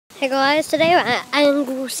Hey guys, today we're at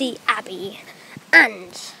Anglesey Abbey,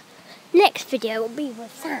 and next video will be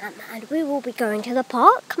with Sam, and we will be going to the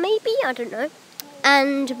park, maybe, I don't know.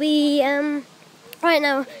 And we, right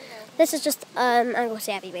now, this is just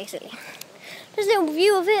Anglesey Abbey basically. Just a little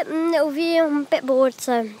view of it, I'm a bit bored,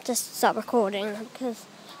 so just start recording, because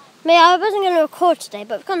I wasn't going to record today,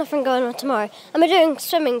 but we've got nothing going on tomorrow, and we're doing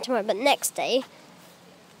swimming tomorrow, but next day.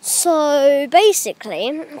 So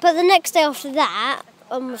basically, but the next day after that,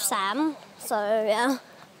 with Sam, so yeah.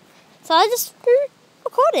 So I just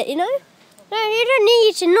record it, you know? No, you don't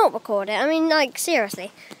need to not record it. I mean, like,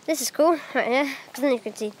 seriously. This is cool, right here, because then you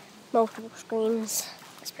can see multiple screens.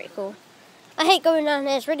 That's pretty cool. I hate going down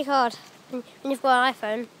there, it's really hard when you've got an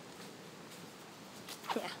iPhone.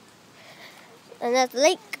 Yeah. And there's the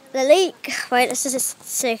lake. Wait, let's just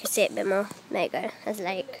so you can see it a bit more. There you go, there's the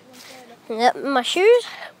lake. And my shoes.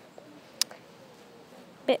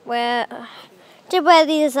 Bit where did wear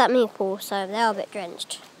these at me pool, so they are a bit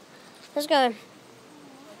drenched. Let's go.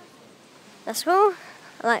 That's cool.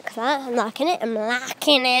 I like that. I'm liking it.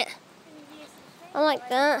 I like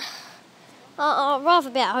that. I'd rather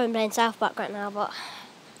be at home playing South Park right now, but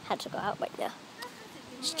I had to go out right now.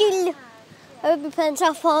 Still, I would be playing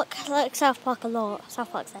South Park. I like South Park a lot.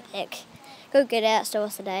 South Park's epic. Go get it. Still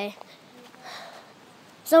was today.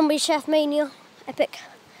 Zombie Chef Mania, epic.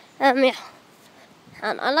 Yeah.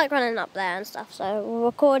 And I like running up there and stuff, so we'll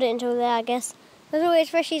record it until there, I guess. There's always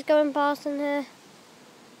fishies going past in here.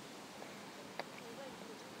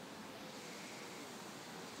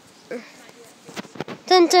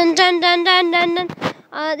 Dun dun dun dun dun dun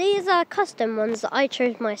dun. These are custom ones that I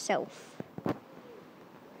chose myself.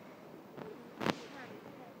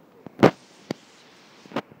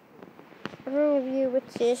 I'll review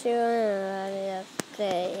which is your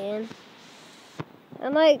playing. I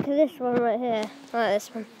like this one right here. I like this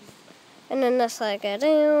one. And then that's like a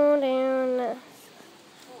down.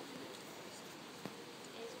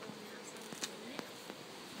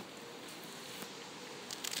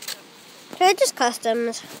 So just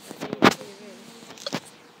customs.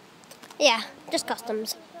 Yeah, just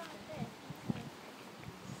customs.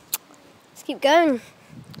 Let's keep going.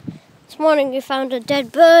 This morning we found a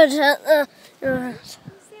dead bird at the... See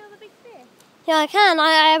all the big fish? Yeah, I can.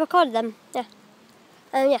 I recorded them. Yeah.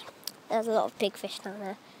 Yeah, there's a lot of big fish down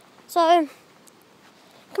there. So, can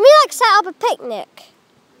we like set up a picnic?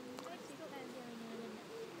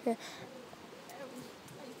 Yeah.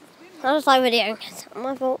 I just like videoing. It's not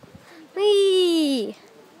my fault. Whee!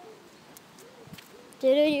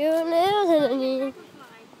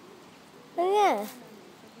 Oh yeah.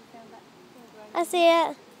 I see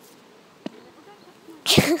it.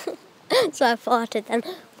 So I farted then.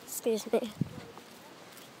 Excuse me.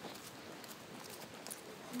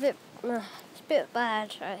 It's a bit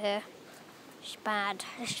bad right here. It's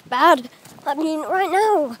bad. I mean, right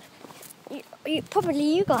now,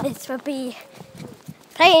 you guys would be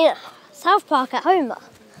playing South Park at home.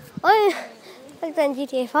 I'm playing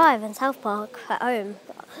GTA 5 and South Park at home.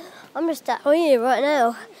 I'm just at here right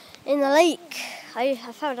now in the lake. I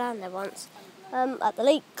fell down there once at the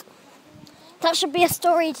lake. That should be a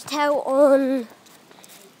story to tell on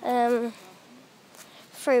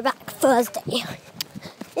Throwback Thursday.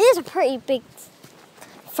 It is a pretty big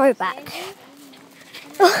throwback.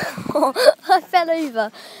 I fell over.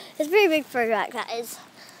 It's a pretty big throwback, that is.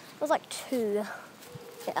 It was like 2.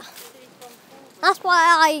 Yeah. That's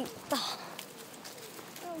why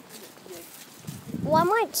well, I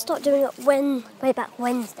might start doing it way back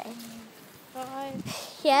Wednesday.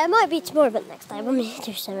 Yeah, it might be tomorrow, but next day when we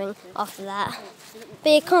do something after that. But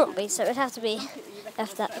it can't be, so it would have to be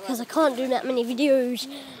after that, because I can't do that many videos.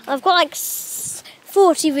 I've got like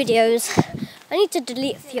 40 videos. I need to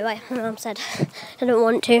delete a few, like my mum said. I don't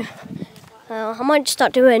want to. I might just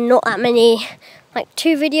start doing not that many, like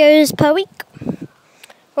 2 videos per week.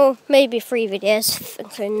 Or maybe 3 videos,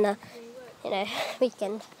 including the,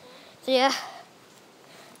 weekend. So yeah.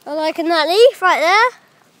 I'm liking that leaf right there.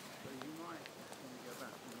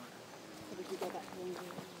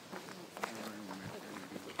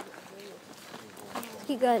 Let's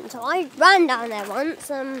keep going. So I ran down there once.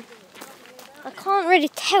 I can't really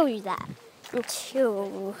tell you that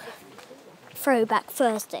until Throwback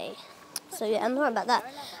Thursday. So yeah, I'm sorry about that.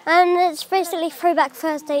 And it's basically Throwback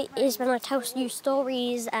Thursday is when I tell you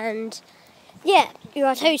stories, and yeah,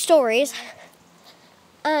 I tell you stories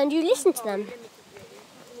and you listen to them.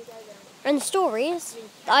 And the stories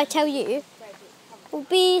that I tell you will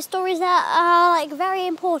be stories that are like very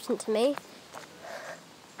important to me.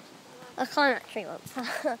 I can't actually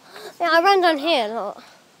answer. Yeah, I ran down here a lot.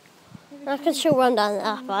 I can still run down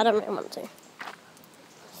there, but I don't really want to.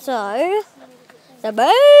 So,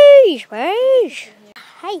 bye.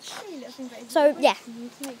 Hey. So yeah,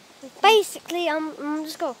 basically I'm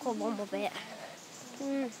just gonna record one more bit.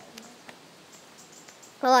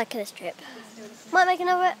 I like this trip. Might make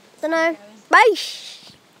another, don't know.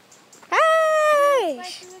 Hey! I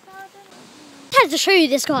had to show you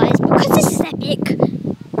this, guys, because this is epic.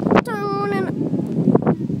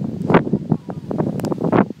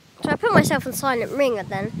 So I put myself on silent ringer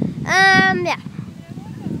then. Yeah.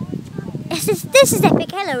 This is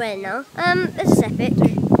epic. Hello, Elena. This is epic.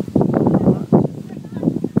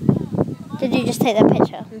 Did you just take that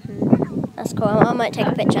picture? Mm-hmm. That's cool. I might take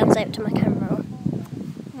a picture and save it to my camera.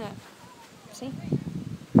 Yeah. See?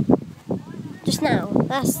 Just now.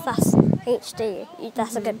 That's HD.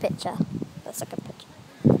 That's a good picture. That's a good picture.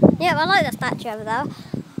 Yeah, I like that statue over there.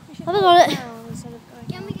 I don't want it.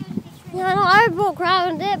 Yeah, no, I would walk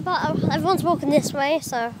around it, but everyone's walking this way,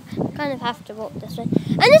 so I kind of have to walk this way.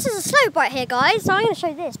 And this is a slope right here, guys, so I'm going to show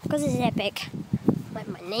you this because this is epic. Like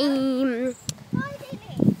my name.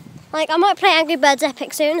 Like, I might play Angry Birds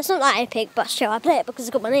Epic soon. It's not that epic, but sure, I play it because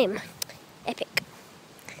it's got my name. Epic.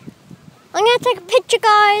 I'm going to take a picture,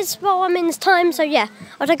 guys, while I'm in this time, so yeah.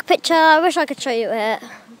 I'll take a picture. I wish I could show you it.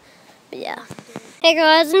 But yeah. Hey,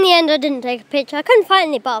 guys, in the end, I didn't take a picture. I couldn't find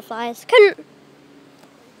any butterflies.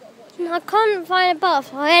 I couldn't find a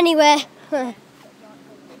butterfly anywhere. And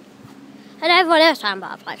everyone else found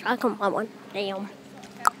butterflies. I couldn't find one. Damn. And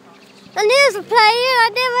here's the player. I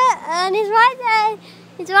did it. And he's right there.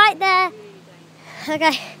 He's right there.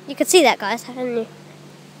 Okay, you can see that, guys, haven't you?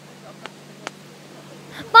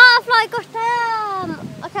 Butterfly, gosh damn!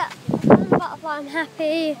 Okay, I found the butterfly. I'm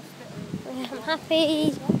happy. I'm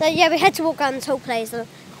happy. So, yeah, we had to walk around this whole place. I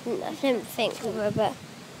didn't think we were, but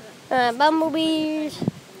bumblebees.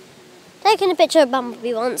 Taking a picture of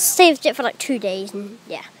Bumblebee once, saved it for like 2 days, and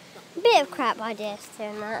yeah, a bit of crap idea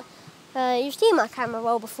doing that. You've seen my camera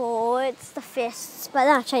roll before, it's the fists, but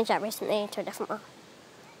then I changed that recently to a different one.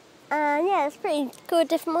 And yeah, it's pretty good,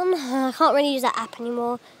 different one. I can't really use that app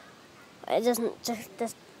anymore. It just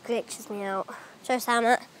glitches me out. Show Sam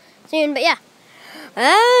that soon, but yeah.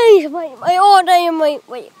 Hey,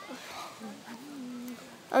 wait.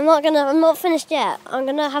 I'm not finished yet. I'm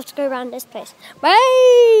gonna have to go around this place.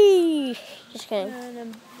 Wait! Just kidding.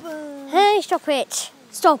 Hey, stop it.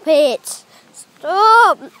 Stop it.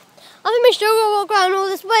 Stop! I think we still gotta walk around all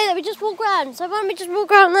this way that we just walk around. So why don't we just walk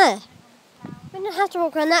around there? We don't have to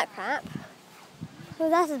walk around that crap. Oh,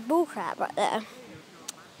 that's a bull crap right there.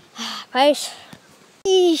 Space.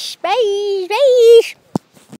 Space.